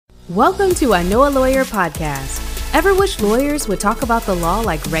Welcome to I Know a Lawyer podcast. Ever wish lawyers would talk about the law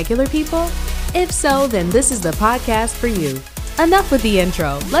like regular people? If so, then this is the podcast for you. Enough with the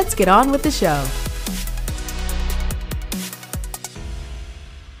intro. Let's get on with the show.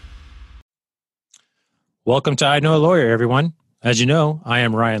 Welcome to I Know a Lawyer, everyone. As you know, I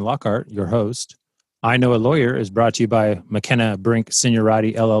am Ryan Lockhart, your host. I Know a Lawyer is brought to you by McKenna Brink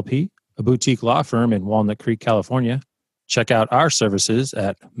Seniorati LLP, a boutique law firm in Walnut Creek, California. Check out our services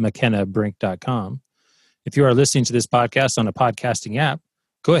at mckennabrink.com. If you are listening to this podcast on a podcasting app,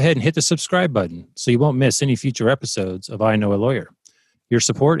 go ahead and hit the subscribe button so you won't miss any future episodes of I Know a Lawyer. Your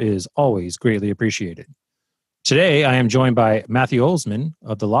support is always greatly appreciated. Today, I am joined by Matthew Olsman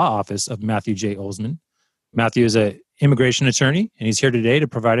of the law office of Matthew J. Olsman. Matthew is an immigration attorney, and he's here today to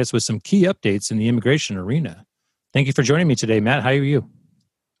provide us with some key updates in the immigration arena. Thank you for joining me today, Matt. How are you?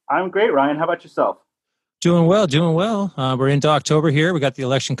 I'm great, Ryan. How about yourself? Doing well. We're into October here. We got the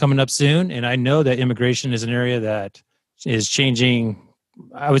election coming up soon, and I know that immigration is an area that is changing,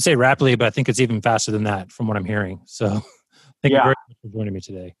 I would say rapidly, but I think it's even faster than that from what I'm hearing. So thank you very much for joining me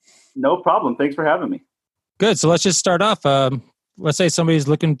today. No problem. Thanks for having me. Good. So let's just start off. Let's say somebody's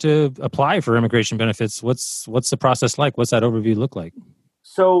looking to apply for immigration benefits. What's the process like? What's that overview look like?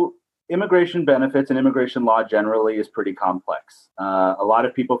 So immigration benefits and immigration law generally is pretty complex. A lot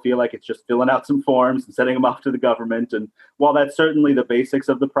of people feel like it's just filling out some forms and sending them off to the government. And while that's certainly the basics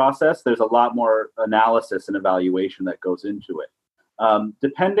of the process, there's a lot more analysis and evaluation that goes into it.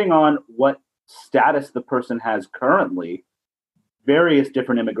 Depending on what status the person has currently, various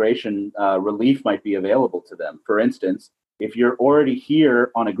different immigration relief might be available to them. For instance, if you're already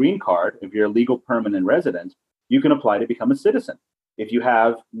here on a green card, if you're a legal permanent resident, you can apply to become a citizen. If you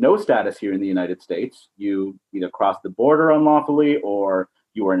have no status here in the United States, you either crossed the border unlawfully, or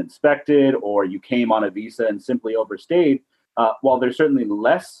you were inspected, or you came on a visa and simply overstayed, while there's certainly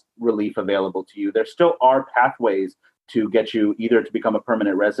less relief available to you, there still are pathways to get you either to become a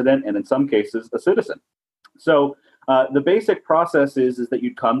permanent resident and in some cases a citizen. So the basic process is that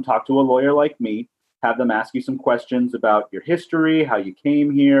you'd come talk to a lawyer like me, have them ask you some questions about your history, how you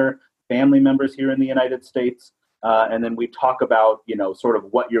came here, family members here in the United States. And then we talk about, sort of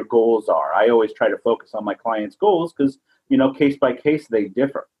what your goals are. I always try to focus on my clients' goals because, case by case, they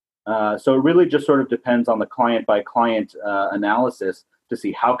differ. So it really just sort of depends on the client by client analysis to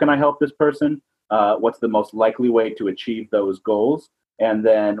see how can I help this person? What's the most likely way to achieve those goals? And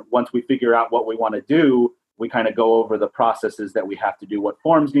then once we figure out what we want to do, we kind of go over the processes that we have to do, what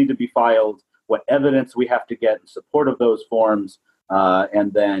forms need to be filed, what evidence we have to get in support of those forms.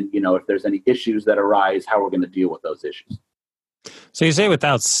 And then, if there's any issues that arise, how we're going to deal with those issues. So you say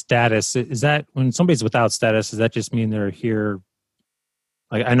without status, is that when somebody's without status, does that just mean they're here?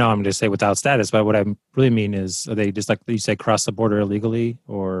 Like, I know I'm going to say without status, but what I really mean is, are they just like you say, cross the border illegally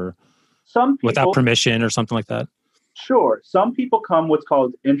or some people, without permission or something like that? Sure. Some people come what's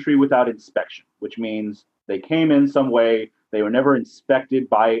called entry without inspection, which means they came in some way. They were never inspected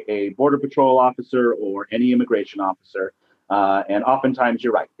by a border patrol officer or any immigration officer. And oftentimes,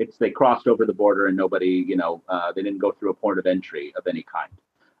 you're right, they crossed over the border and nobody, they didn't go through a port of entry of any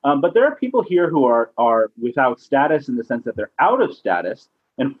kind. But there are people here who are without status in the sense that they're out of status.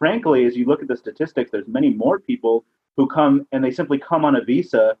 And frankly, as you look at the statistics, there's many more people who come and they simply come on a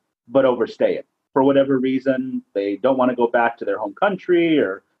visa, but overstay it. For whatever reason, they don't want to go back to their home country,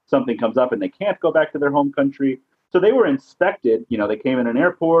 or something comes up and they can't go back to their home country. So they were inspected, they came in an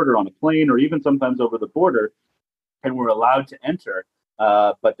airport or on a plane or even sometimes over the border, and were allowed to enter,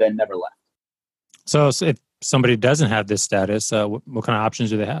 but then never left. So if somebody doesn't have this status, what kind of options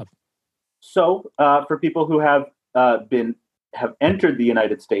do they have? So for people who have entered the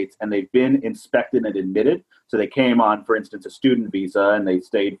United States and they've been inspected and admitted, so they came on, for instance, a student visa and they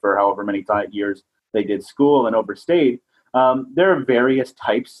stayed for however many years they did school and overstayed, there are various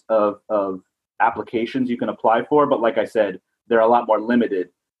types of applications you can apply for, but like I said, they're a lot more limited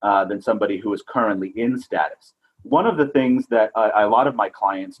than somebody who is currently in status. One of the things that a lot of my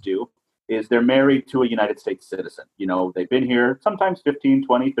clients do is they're married to a United States citizen. They've been here sometimes 15,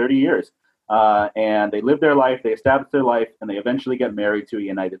 20, 30 years, and they live their life, they establish their life, and they eventually get married to a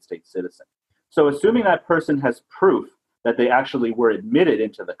United States citizen. So assuming that person has proof that they actually were admitted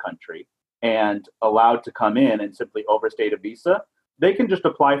into the country and allowed to come in and simply overstayed a visa, they can just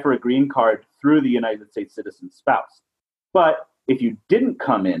apply for a green card through the United States citizen's spouse. But if you didn't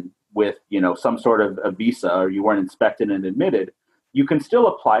come in with, some sort of a visa, or you weren't inspected and admitted, you can still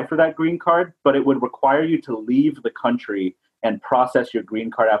apply for that green card, but it would require you to leave the country and process your green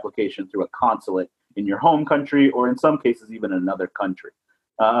card application through a consulate in your home country, or in some cases, even another country.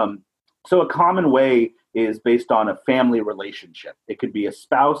 So a common way is based on a family relationship. It could be a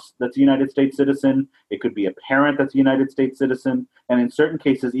spouse that's a United States citizen. It could be a parent that's a United States citizen. And in certain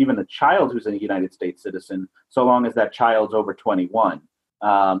cases, even a child who's a United States citizen, so long as that child's over 21,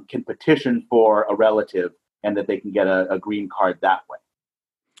 can petition for a relative and that they can get a green card that way.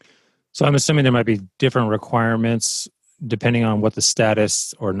 So I'm assuming there might be different requirements depending on what the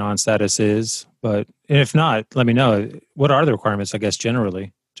status or non-status is. But if not, let me know. What are the requirements, I guess,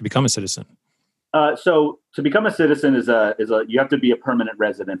 generally to become a citizen? So to become a citizen you have to be a permanent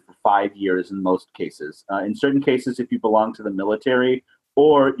resident for 5 years in most cases. In certain cases, if you belong to the military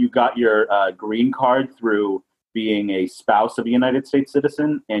or you got your green card through being a spouse of a United States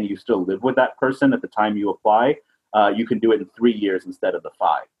citizen and you still live with that person at the time you apply, you can do it in 3 years instead of the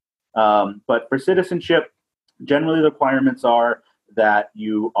 5. But for citizenship, generally the requirements are that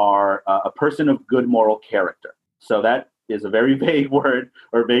you are a person of good moral character. So that is a very vague word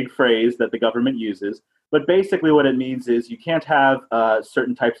or vague phrase that the government uses. But basically what it means is you can't have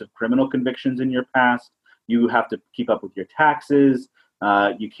certain types of criminal convictions in your past. You have to keep up with your taxes.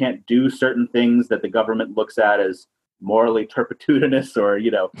 You can't do certain things that the government looks at as morally turpitudinous or,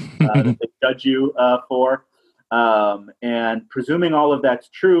 that they judge you for. And presuming all of that's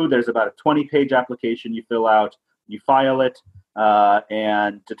true, there's about a 20-page application you fill out, you file it,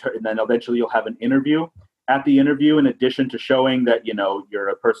 and then eventually you'll have an interview. At the interview, in addition to showing that, you're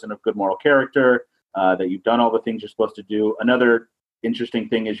a person of good moral character, that you've done all the things you're supposed to do, another interesting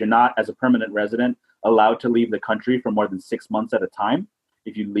thing is you're not, as a permanent resident, allowed to leave the country for more than 6 months at a time.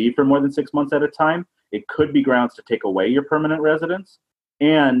 If you leave for more than 6 months at a time, it could be grounds to take away your permanent residence.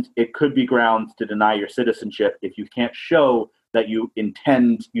 And it could be grounds to deny your citizenship if you can't show that you've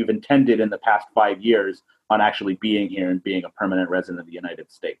intended in the past 5 years on actually being here and being a permanent resident of the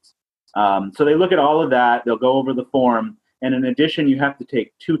United States. So they look at all of that. They'll go over the form. And in addition, you have to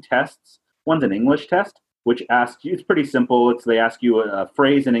take 2 tests. One's an English test, which asks you, it's pretty simple. They ask you a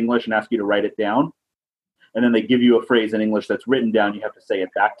phrase in English and ask you to write it down. And then they give you a phrase in English that's written down. You have to say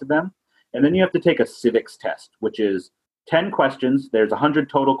it back to them. And then you have to take a civics test, which is 10 questions. There's 100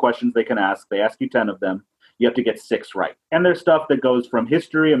 total questions they can ask. They ask you 10 of them. You have to get 6 right. And there's stuff that goes from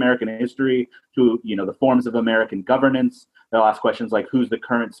history, American history, to the forms of American governance. They'll ask questions like, who's the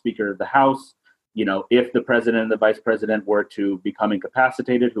current Speaker of the House? If the president and the vice president were to become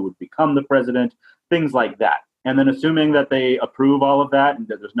incapacitated, who would become the president? Things like that. And then assuming that they approve all of that and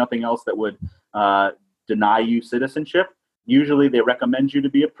that there's nothing else that would deny you citizenship, usually they recommend you to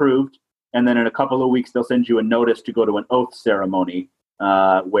be approved. And then in a couple of weeks, they'll send you a notice to go to an oath ceremony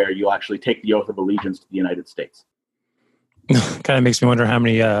where you'll actually take the oath of allegiance to the United States. Kind of makes me wonder how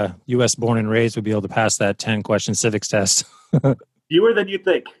many U.S. born and raised would be able to pass that 10-question civics test. Fewer than you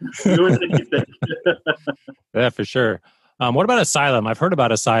think. Yeah, for sure. What about asylum? I've heard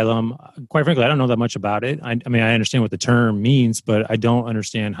about asylum. Quite frankly, I don't know that much about it. I understand what the term means, but I don't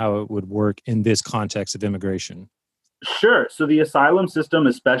understand how it would work in this context of immigration. Sure. So the asylum system,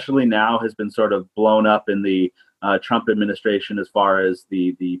 especially now, has been sort of blown up in the Trump administration as far as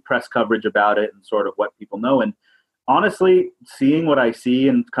the press coverage about it and sort of what people know. And honestly, seeing what I see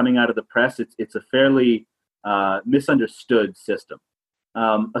and coming out of the press, it's a fairly misunderstood system.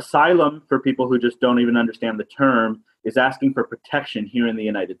 Asylum, for people who just don't even understand the term, is asking for protection here in the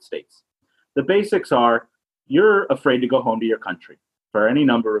United States. The basics are you're afraid to go home to your country for any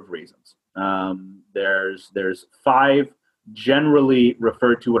number of reasons. There's 5 generally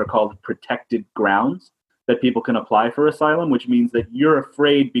referred to what are called protected grounds that people can apply for asylum, which means that you're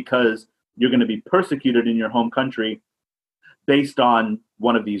afraid because you're going to be persecuted in your home country based on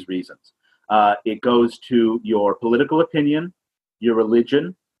one of these reasons. It goes to your political opinion, your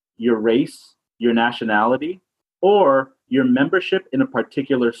religion, your race, your nationality, or your membership in a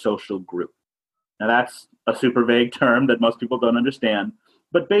particular social group. Now, that's a super vague term that most people don't understand.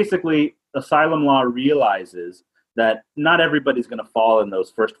 But basically, asylum law realizes that not everybody's going to fall in those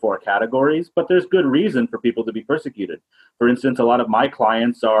first 4 categories, but there's good reason for people to be persecuted. For instance, a lot of my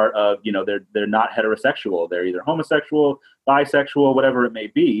clients are, they're not heterosexual. They're either homosexual, bisexual, whatever it may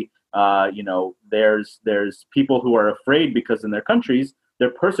be. There's people who are afraid because in their countries,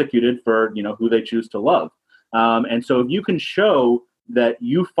 they're persecuted for, who they choose to love. And so if you can show that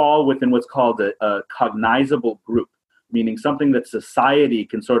you fall within what's called a cognizable group, meaning something that society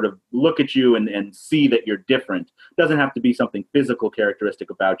can sort of look at you and see that you're different. It doesn't have to be something physical characteristic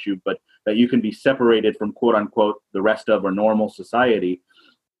about you, but that you can be separated from, quote unquote, the rest of or normal society,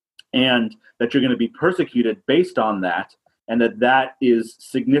 and that you're going to be persecuted based on that, and that is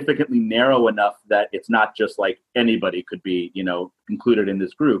significantly narrow enough that it's not just like anybody could be, included in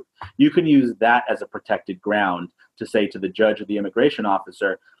this group. You can use that as a protected ground to say to the judge or the immigration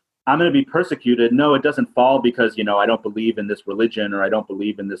officer, I'm going to be persecuted. No, it doesn't fall because, I don't believe in this religion or I don't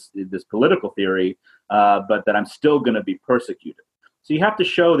believe in this political theory, but that I'm still going to be persecuted. So you have to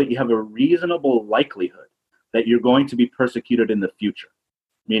show that you have a reasonable likelihood that you're going to be persecuted in the future,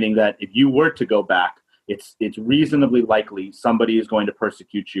 meaning that if you were to go back, it's reasonably likely somebody is going to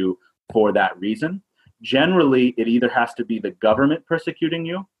persecute you for that reason. Generally, it either has to be the government persecuting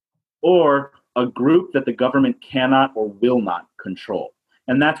you or a group that the government cannot or will not control.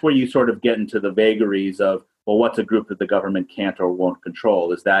 And that's where you sort of get into the vagaries of, well, what's a group that the government can't or won't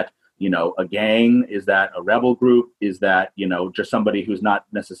control? Is that, a gang? Is that a rebel group? Is that, just somebody who's not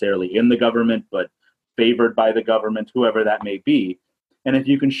necessarily in the government, but favored by the government, whoever that may be? And if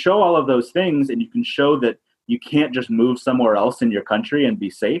you can show all of those things and you can show that you can't just move somewhere else in your country and be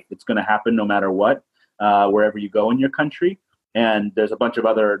safe, it's going to happen no matter what, wherever you go in your country. And there's a bunch of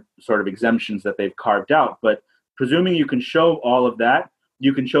other sort of exemptions that they've carved out. But presuming you can show all of that,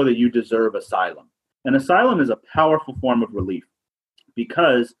 you can show that you deserve asylum. And asylum is a powerful form of relief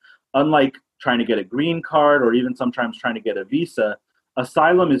because unlike trying to get a green card or even sometimes trying to get a visa,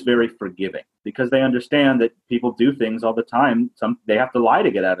 asylum is very forgiving because they understand that people do things all the time. They have to lie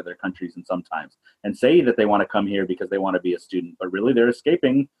to get out of their countries and sometimes and say that they want to come here because they want to be a student, but really they're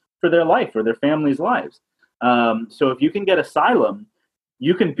escaping for their life or their family's lives. So if you can get asylum,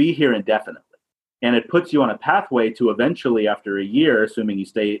 you can be here indefinitely. And it puts you on a pathway to eventually, after a year, assuming you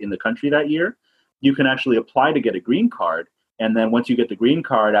stay in the country that year, you can actually apply to get a green card. And then once you get the green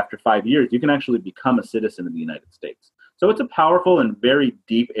card after 5 years, you can actually become a citizen of the United States. So it's a powerful and very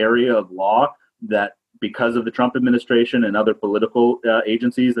deep area of law that, because of the Trump administration and other political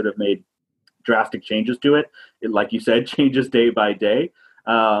agencies that have made drastic changes to it, like you said, changes day by day.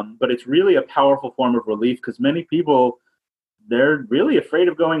 But it's really a powerful form of relief because many people, they're really afraid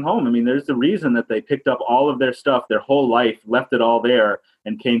of going home. I mean, there's the reason that they picked up all of their stuff, their whole life, left it all there,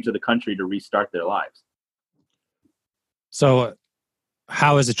 and came to the country to restart their lives. So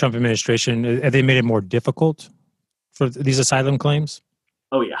how is the Trump administration, have they made it more difficult for these asylum claims?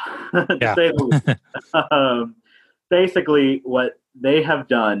 Oh, yeah. Yeah. Basically, what they have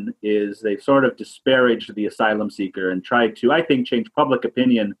done is they've sort of disparaged the asylum seeker and tried to, I think, change public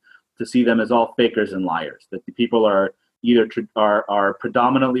opinion to see them as all fakers and liars, that the people are either are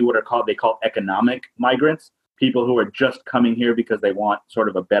predominantly what they call economic migrants, people who are just coming here because they want sort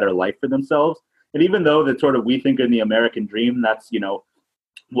of a better life for themselves. And even though that sort of we think in the American dream, that's,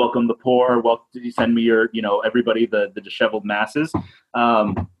 welcome the poor, well, you send me your, everybody, the disheveled masses.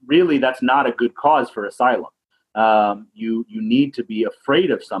 Really, that's not a good cause for asylum. You need to be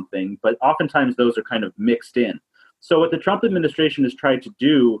afraid of something, but oftentimes those are kind of mixed in. So what the Trump administration has tried to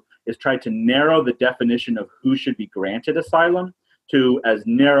do is try to narrow the definition of who should be granted asylum to as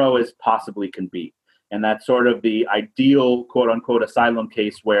narrow as possibly can be. And that's sort of the ideal, quote unquote, asylum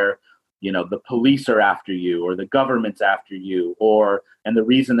case where, the police are after you or the government's after you, and the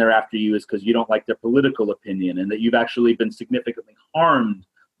reason they're after you is because you don't like their political opinion and that you've actually been significantly harmed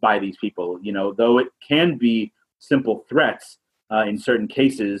by these people. Though it can be simple threats in certain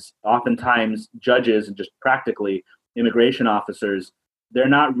cases, oftentimes judges and just practically immigration officers, they're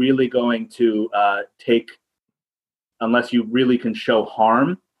not really going to take, unless you really can show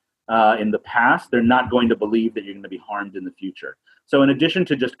harm in the past, they're not going to believe that you're going to be harmed in the future. So in addition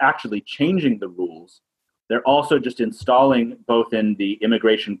to just actually changing the rules, they're also just installing, both in the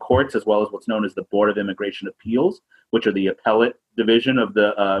immigration courts as well as what's known as the Board of Immigration Appeals, which are the appellate division of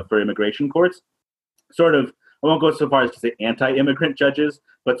the for immigration courts, sort of, I won't go so far as to say anti-immigrant judges,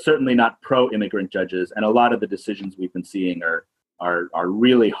 but certainly not pro-immigrant judges. And a lot of the decisions we've been seeing are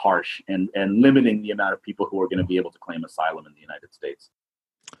really harsh and limiting the amount of people who are going to be able to claim asylum in the United States.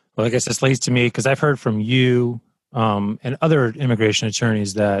 Well, I guess this leads to me, because I've heard from you and other immigration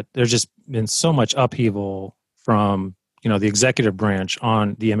attorneys that there's just been so much upheaval from, the executive branch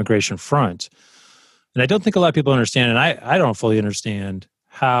on the immigration front. And I don't think a lot of people understand, and I don't fully understand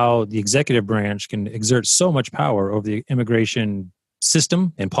how the executive branch can exert so much power over the immigration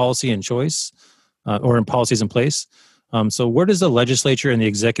system and policy and choice, or in policies in place. So where does the legislature and the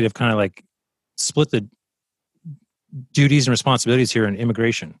executive kind of like split the duties and responsibilities here in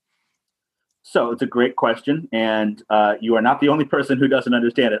immigration? So it's a great question, and you are not the only person who doesn't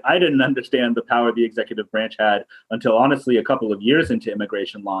understand it. I didn't understand the power the executive branch had until, honestly, a couple of years into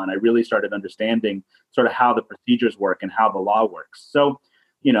immigration law, and I really started understanding sort of how the procedures work and how the law works. So,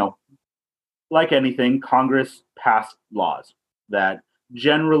 like anything, Congress passed laws that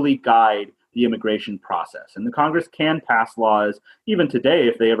generally guide the immigration process. And the Congress can pass laws, even today,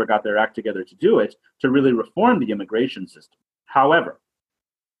 if they ever got their act together to do it, to really reform the immigration system. However,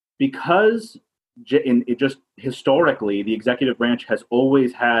 because it just historically, the executive branch has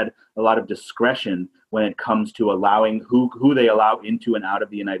always had a lot of discretion when it comes to allowing who they allow into and out of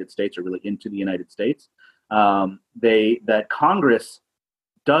the United States, or really into the United States. That Congress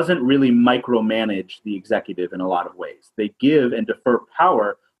doesn't really micromanage the executive in a lot of ways. They give and defer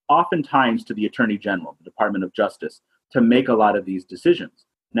power oftentimes to the Attorney General, the Department of Justice, to make a lot of these decisions.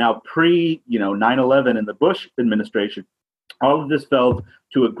 Now, 9/11 and the Bush administration, all of this fell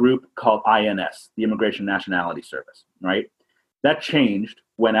to a group called INS, the Immigration Nationality Service, right? That changed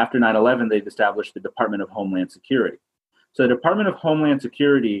when, after 9/11, they've established the Department of Homeland Security. So the Department of Homeland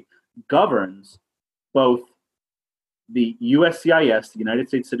Security governs both the USCIS, the United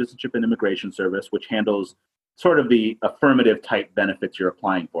States Citizenship and Immigration Service, which handles sort of the affirmative type benefits you're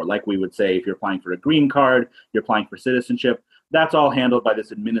applying for. Like we would say, if you're applying for a green card, you're applying for citizenship, that's all handled by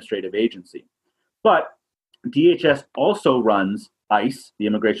this administrative agency. But DHS also runs ICE, the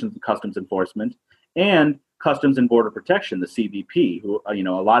Immigration and Customs Enforcement, and Customs and Border Protection, the CBP, who, a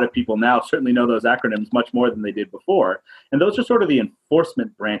lot of people now certainly know those acronyms much more than they did before. And those are sort of the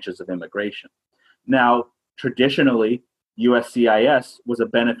enforcement branches of immigration. Now, traditionally, USCIS was a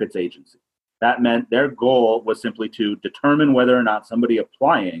benefits agency. That meant their goal was simply to determine whether or not somebody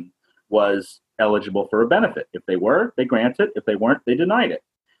applying was eligible for a benefit. If they were, they granted. If they weren't, they denied it.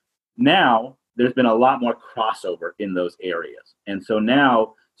 Now, there's been a lot more crossover in those areas. And so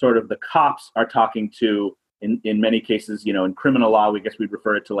now sort of the cops are talking to, in many cases, in criminal law, we guess we'd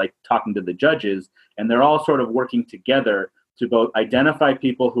refer it to like talking to the judges, and they're all sort of working together to both identify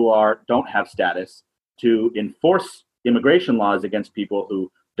people who don't have status, to enforce immigration laws against people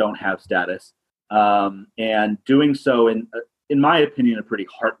who don't have status, and doing so in my opinion, a pretty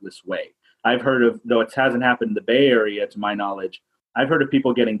heartless way. I've heard of, though it hasn't happened in the Bay Area to my knowledge, I've heard of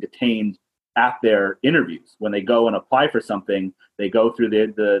people getting detained at their interviews. When they go and apply for something, they go through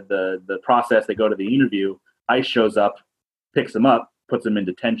the process, they go to the interview, ICE shows up, picks them up, puts them in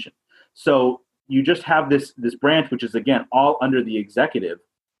detention. So you just have this branch, which is, again, all under the executive,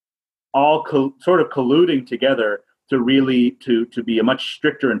 all sort of colluding together to really to be a much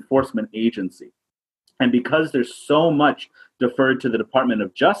stricter enforcement agency. And because there's so much deferred to the Department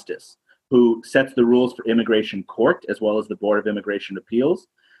of Justice, who sets the rules for immigration court as well as the Board of Immigration Appeals,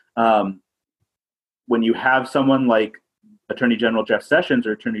 when you have someone like Attorney General Jeff Sessions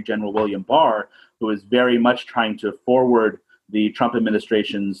or Attorney General William Barr, who is very much trying to forward the Trump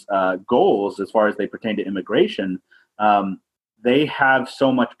administration's goals as far as they pertain to immigration, they have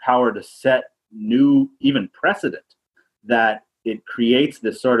so much power to set new, even precedent, that it creates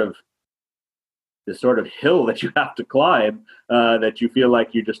this sort of hill that you have to climb, that you feel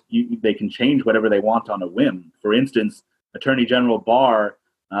like they can change whatever they want on a whim. For instance, Attorney General Barr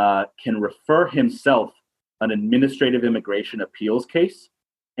can refer himself an administrative immigration appeals case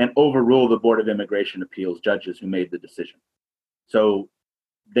and overrule the Board of Immigration Appeals judges who made the decision. So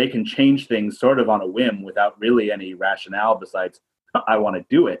they can change things sort of on a whim without really any rationale besides, I want to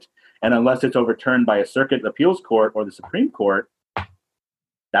do it. And unless it's overturned by a circuit appeals court or the Supreme Court,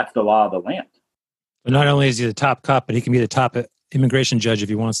 that's the law of the land. But not only is he the top cop, but he can be the top immigration judge if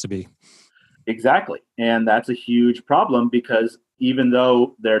he wants to be. Exactly. And that's a huge problem, because even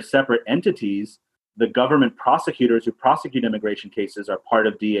though they're separate entities, the government prosecutors who prosecute immigration cases are part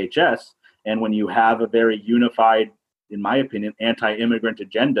of DHS. And when you have a very unified, in my opinion, anti-immigrant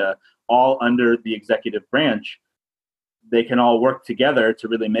agenda all under the executive branch, they can all work together to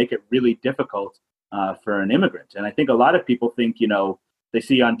really make it really difficult for an immigrant. And I think a lot of people think, they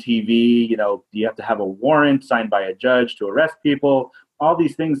see on TV, you have to have a warrant signed by a judge to arrest people, all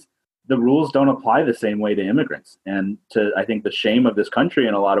these things. The rules don't apply the same way to immigrants. And I think the shame of this country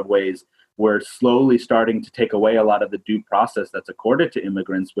in a lot of ways, we're slowly starting to take away a lot of the due process that's accorded to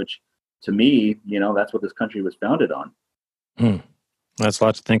immigrants, which to me, that's what this country was founded on. That's a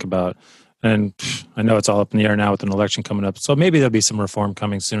lot to think about. And I know it's all up in the air now with an election coming up. So maybe there'll be some reform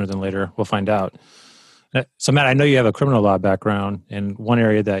coming sooner than later. We'll find out. So Matt, I know you have a criminal law background, and one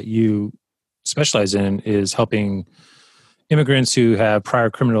area that you specialize in is helping immigrants who have prior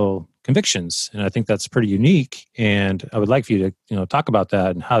criminal convictions. And I think that's pretty unique. And I would like for you to, talk about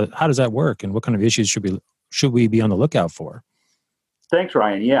that and how does that work and what kind of issues should we be on the lookout for? Thanks,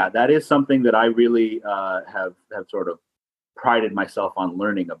 Ryan. Yeah, that is something that I really have sort of prided myself on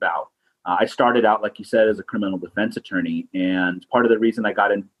learning about. I started out, like you said, as a criminal defense attorney. And part of the reason I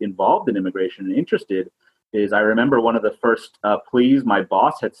got involved in immigration and interested is I remember one of the first pleas my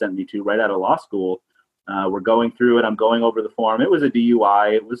boss had sent me to right out of law school. We're going through it. I'm going over the form. It was a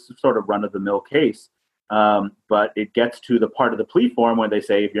DUI. It was sort of run-of-the-mill case. But it gets to the part of the plea form where they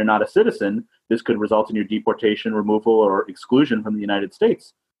say, if you're not a citizen, this could result in your deportation, removal, or exclusion from the United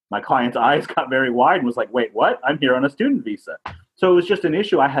States. my client's eyes got very wide and was like, wait, what? I'm here on a student visa. So it was just an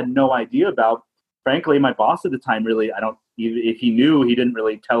issue I had no idea about. Frankly, my boss at the time really, if he knew, he didn't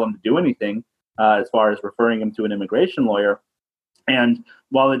really tell him to do anything as far as referring him to an immigration lawyer. And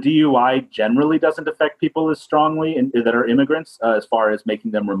while the DUI generally doesn't affect people as strongly that are immigrants as far as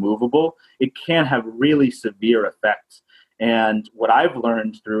making them removable, it can have really severe effects. And what I've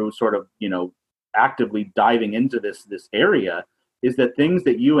learned through sort of, actively diving into this area is that things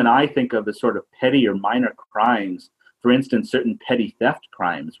that you and I think of as sort of petty or minor crimes, for instance, certain petty theft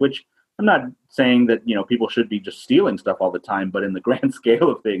crimes, which I'm not saying that, people should be just stealing stuff all the time, but in the grand scale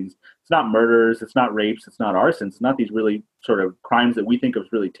of things, it's not murders, it's not rapes, it's not arson, it's not these really sort of crimes that we think of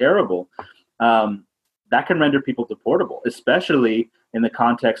as really terrible. That can render people deportable, especially in the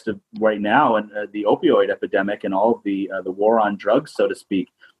context of right now and the opioid epidemic and all of the war on drugs, so to speak.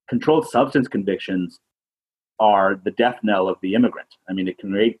 Controlled substance convictions are the death knell of the immigrant. I mean, it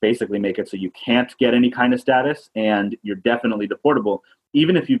can basically make it so you can't get any kind of status and you're definitely deportable,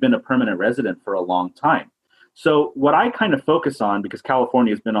 even if you've been a permanent resident for a long time. So what I kind of focus on, because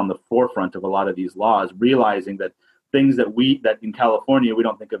California has been on the forefront of a lot of these laws, realizing that things that in California we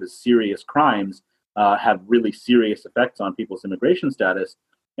don't think of as serious crimes have really serious effects on people's immigration status.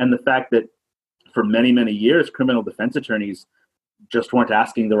 And the fact that for many, many years, criminal defense attorneys just weren't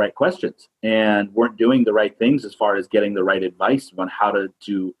asking the right questions and weren't doing the right things as far as getting the right advice on how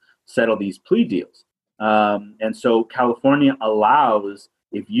to settle these plea deals. And so California allows,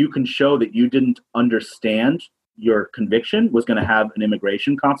 if you can show that you didn't understand your conviction was going to have an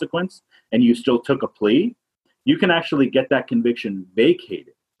immigration consequence and you still took a plea, you can actually get that conviction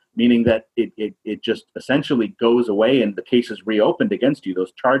vacated, meaning that it just essentially goes away and the case is reopened against you.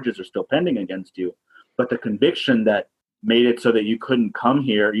 Those charges are still pending against you, but the conviction that made it so that you couldn't come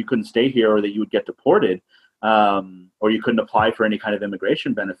here, you couldn't stay here, or that you would get deported, or you couldn't apply for any kind of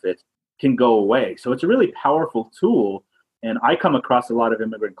immigration benefits, can go away. So it's a really powerful tool. And I come across a lot of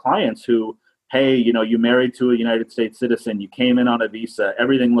immigrant clients who, hey, you married to a United States citizen, you came in on a visa,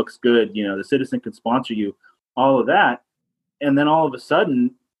 everything looks good, the citizen can sponsor you, all of that. And then all of a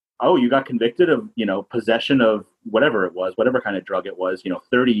sudden, oh, you got convicted of, possession of whatever it was, whatever kind of drug it was,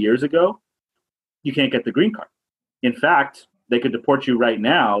 30 years ago, you can't get the green card. In fact, they could deport you right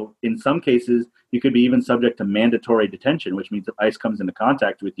now. In some cases, you could be even subject to mandatory detention, which means if ICE comes into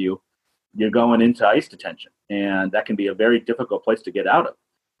contact with you, you're going into ICE detention. And that can be a very difficult place to get out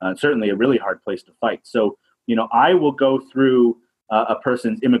of. Certainly a really hard place to fight. So, I will go through a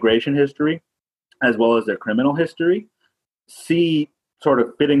person's immigration history as well as their criminal history, see sort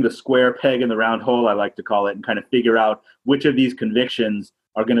of fitting the square peg in the round hole, I like to call it, and kind of figure out which of these convictions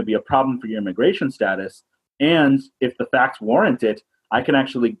are going to be a problem for your immigration status. And if the facts warrant it, I can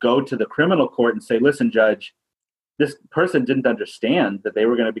actually go to the criminal court and say, listen, judge, this person didn't understand that they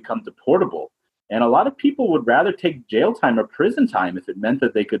were going to become deportable. And a lot of people would rather take jail time or prison time if it meant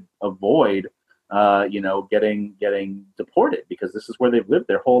that they could avoid, getting deported, because this is where they've lived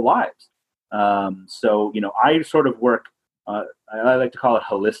their whole lives. So, I sort of work, I like to call it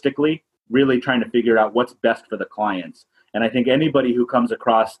holistically, really trying to figure out what's best for the clients. And I think anybody who comes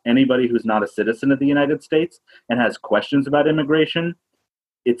across anybody who's not a citizen of the United States and has questions about immigration,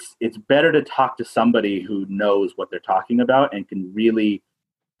 it's better to talk to somebody who knows what they're talking about and can really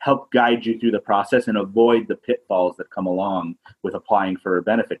help guide you through the process and avoid the pitfalls that come along with applying for a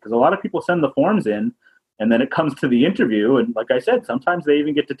benefit. Because a lot of people send the forms in and then it comes to the interview. And like I said, sometimes they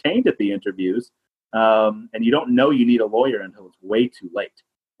even get detained at the interviews. And you don't know you need a lawyer until it's way too late.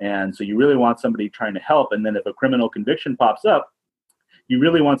 And so you really want somebody trying to help. And then if a criminal conviction pops up, you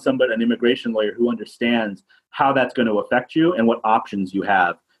really want an immigration lawyer who understands how that's going to affect you and what options you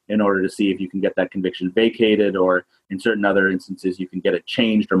have in order to see if you can get that conviction vacated, or in certain other instances, you can get it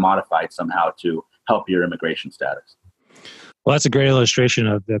changed or modified somehow to help your immigration status. Well, that's a great illustration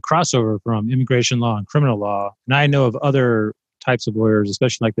of the crossover from immigration law and criminal law. And I know of other types of lawyers,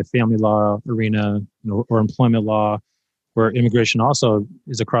 especially like the family law arena, or employment law, where immigration also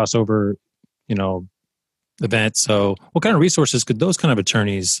is a crossover, event. So what kind of resources could those kind of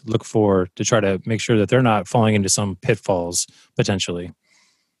attorneys look for to try to make sure that they're not falling into some pitfalls potentially?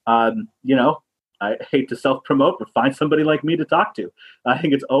 I hate to self-promote, but find somebody like me to talk to. I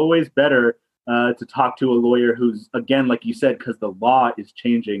think it's always better to talk to a lawyer who's, again, like you said, because the law is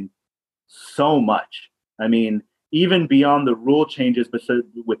changing so much. I mean, even beyond the rule changes, but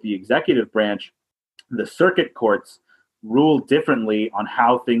with the executive branch, the circuit courts rule differently on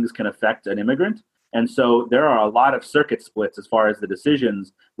how things can affect an immigrant. And so there are a lot of circuit splits as far as the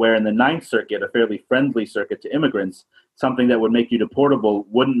decisions, where in the Ninth Circuit, a fairly friendly circuit to immigrants, something that would make you deportable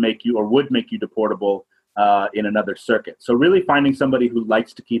would make you deportable in another circuit. So really finding somebody who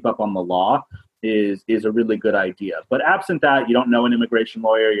likes to keep up on the law is a really good idea. But absent that, you don't know an immigration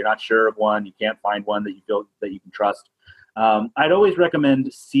lawyer, you're not sure of one, you can't find one that you feel that you can trust. I'd always recommend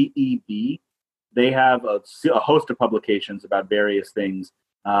CEB. They have a host of publications about various things.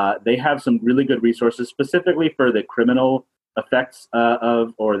 They have some really good resources specifically for the criminal effects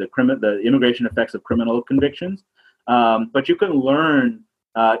the immigration effects of criminal convictions. But you can learn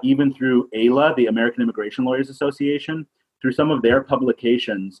even through AILA, the American Immigration Lawyers Association, through some of their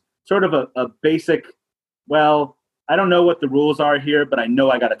publications, sort of a basic, well, I don't know what the rules are here, but I know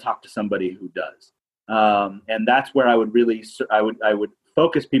I got to talk to somebody who does. And that's where I would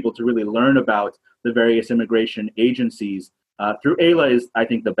focus people to really learn about the various immigration agencies. Through AILA is, I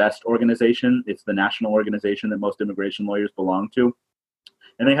think, the best organization. It's the national organization that most immigration lawyers belong to.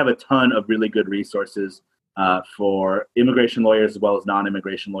 And they have a ton of really good resources for immigration lawyers as well as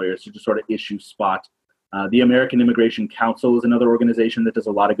non-immigration lawyers to just sort of issue spot. The American Immigration Council is another organization that does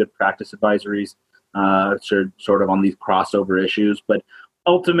a lot of good practice advisories sort of on these crossover issues. But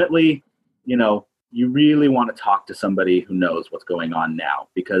ultimately, you really want to talk to somebody who knows what's going on now,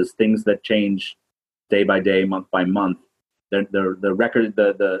 because things that change day by day, month by month, the record,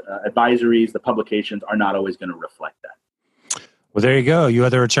 the advisories, the publications are not always going to reflect that. Well, there you go. You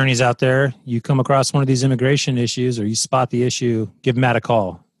other attorneys out there, you come across one of these immigration issues or you spot the issue, give Matt a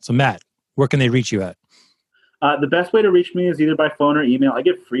call. So Matt, where can they reach you at? The best way to reach me is either by phone or email. I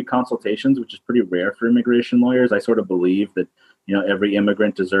give free consultations, which is pretty rare for immigration lawyers. I sort of believe that every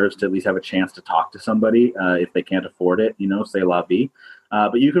immigrant deserves to at least have a chance to talk to somebody if they can't afford it, say la vie.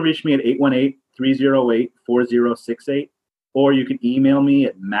 But you can reach me at 818-308-4068, or you can email me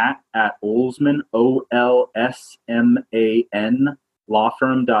at matt@olsman, OLSMAN,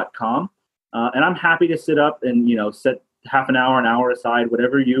 lawfirm.com. And I'm happy to sit up and, set half an hour aside,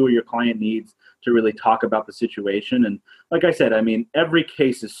 whatever you or your client needs to really talk about the situation. And like I said, every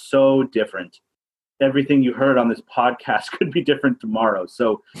case is so different. Everything you heard on this podcast could be different tomorrow.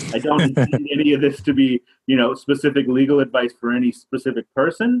 So I don't need any of this to be, specific legal advice for any specific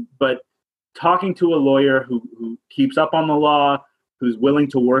person, but talking to a lawyer who keeps up on the law, who's willing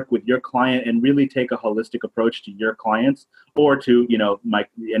to work with your client and really take a holistic approach to your clients, or to,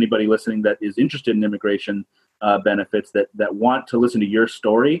 anybody listening that is interested in immigration benefits that want to listen to your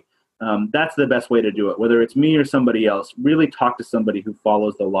story. That's the best way to do it. Whether it's me or somebody else, really talk to somebody who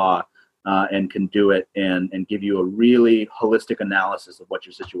follows the law and can do it and give you a really holistic analysis of what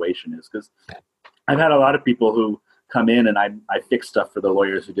your situation is. Because I've had a lot of people who come in and I fix stuff for the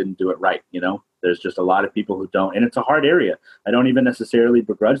lawyers who didn't do it right. There's just a lot of people who don't, and it's a hard area. I don't even necessarily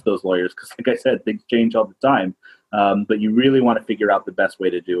begrudge those lawyers because, like I said, things change all the time. But you really want to figure out the best way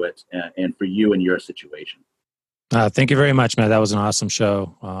to do it and for you and your situation. Thank you very much, Matt. That was an awesome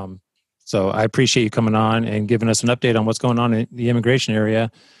show. So I appreciate you coming on and giving us an update on what's going on in the immigration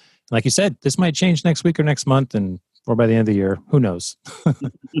area. Like you said, this might change next week or next month, or by the end of the year. Who knows?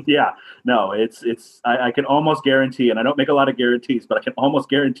 Yeah, no, I can almost guarantee, and I don't make a lot of guarantees, but I can almost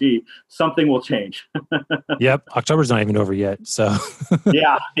guarantee something will change. Yep. October's not even over yet. So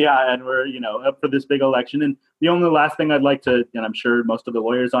yeah. And we're, up for this big election. And the only last thing I'd like to, and I'm sure most of the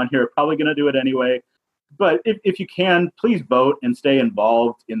lawyers on here are probably going to do it anyway, but if you can, please vote and stay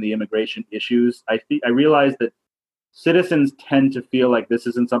involved in the immigration issues. I realize that citizens tend to feel like this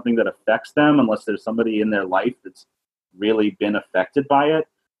isn't something that affects them unless there's somebody in their life that's really been affected by it.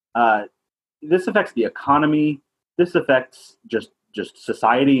 This affects the economy. This affects just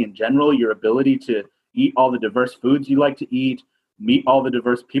society in general, your ability to eat all the diverse foods you like to eat, meet all the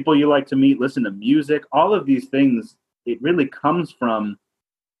diverse people you like to meet, listen to music, all of these things. It really comes from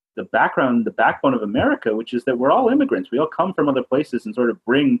the backbone of America, which is that we're all immigrants. We all come from other places and sort of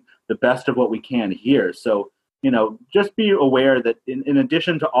bring the best of what we can here. So, just be aware that in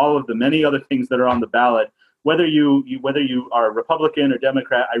addition to all of the many other things that are on the ballot, whether you are a Republican or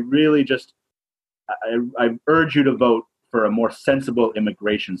Democrat, I really I urge you to vote for a more sensible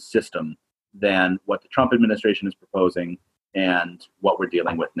immigration system than what the Trump administration is proposing and what we're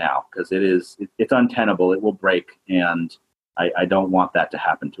dealing with now, because it's untenable. It will break, and I don't want that to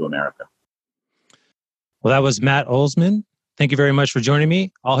happen to America. Well, that was Matt Olsman. Thank you very much for joining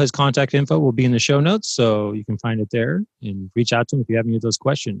me. All his contact info will be in the show notes, so you can find it there and reach out to him if you have any of those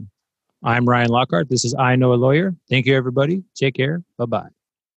questions. I'm Ryan Lockhart. This is I Know a Lawyer. Thank you, everybody. Take care. Bye-bye.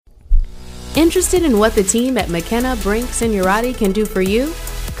 Interested in what the team at McKenna, Brink, Signorati can do for you?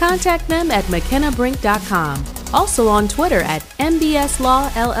 Contact them at mckennabrink.com. Also on Twitter at MBS Law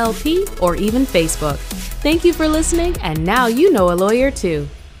LLP or even Facebook. Thank you for listening, and now you know a lawyer too.